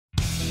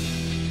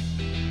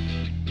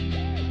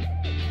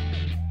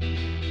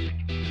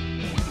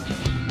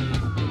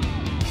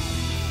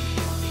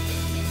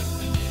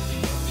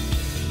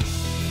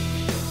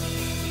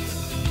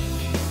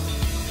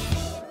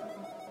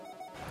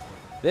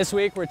This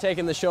week we're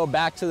taking the show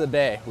back to the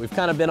bay. We've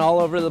kind of been all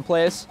over the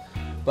place,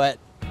 but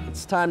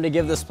it's time to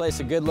give this place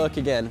a good look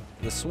again.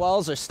 The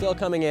swells are still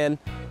coming in.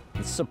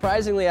 It's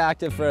surprisingly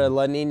active for a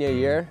La Nina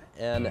year,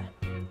 and the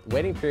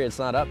waiting period's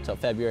not up till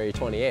February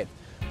 28th.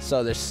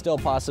 So there's still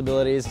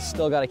possibilities.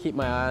 Still got to keep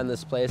my eye on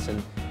this place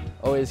and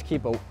always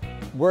keep a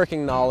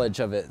working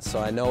knowledge of it so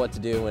I know what to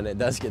do when it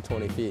does get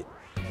 20 feet.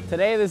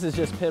 Today this is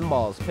just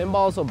pinballs.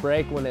 Pinballs will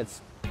break when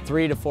it's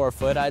 3 to 4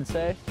 foot, I'd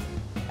say.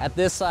 At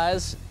this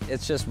size,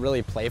 it's just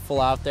really playful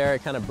out there.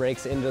 It kind of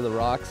breaks into the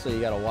rocks, so you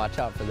got to watch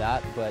out for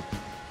that. But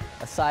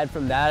aside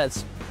from that,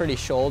 it's pretty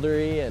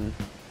shouldery and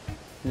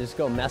you just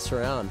go mess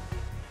around.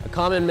 A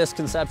common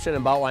misconception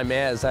about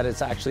Waimea is that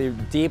it's actually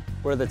deep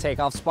where the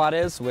takeoff spot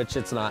is, which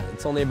it's not.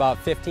 It's only about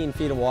 15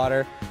 feet of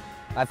water.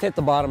 I've hit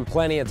the bottom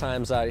plenty of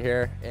times out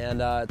here,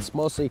 and it's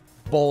mostly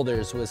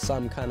boulders with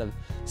some kind of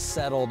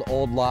settled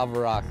old lava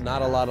rock,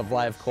 not a lot of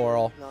live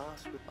coral.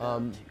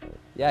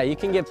 Yeah, you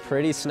can get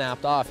pretty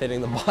snapped off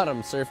hitting the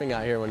bottom surfing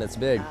out here when it's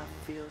big.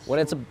 When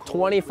it's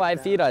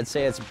 25 feet, I'd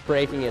say it's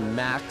breaking in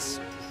max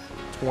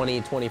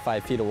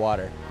 20-25 feet of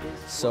water.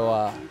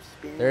 So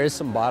there is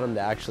some bottom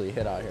to actually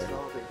hit out here,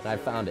 and I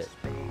found it.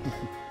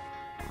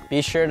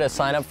 Be sure to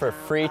sign up for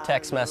free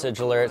text message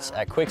alerts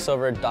at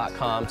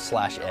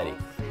quiksilver.com/Eddie.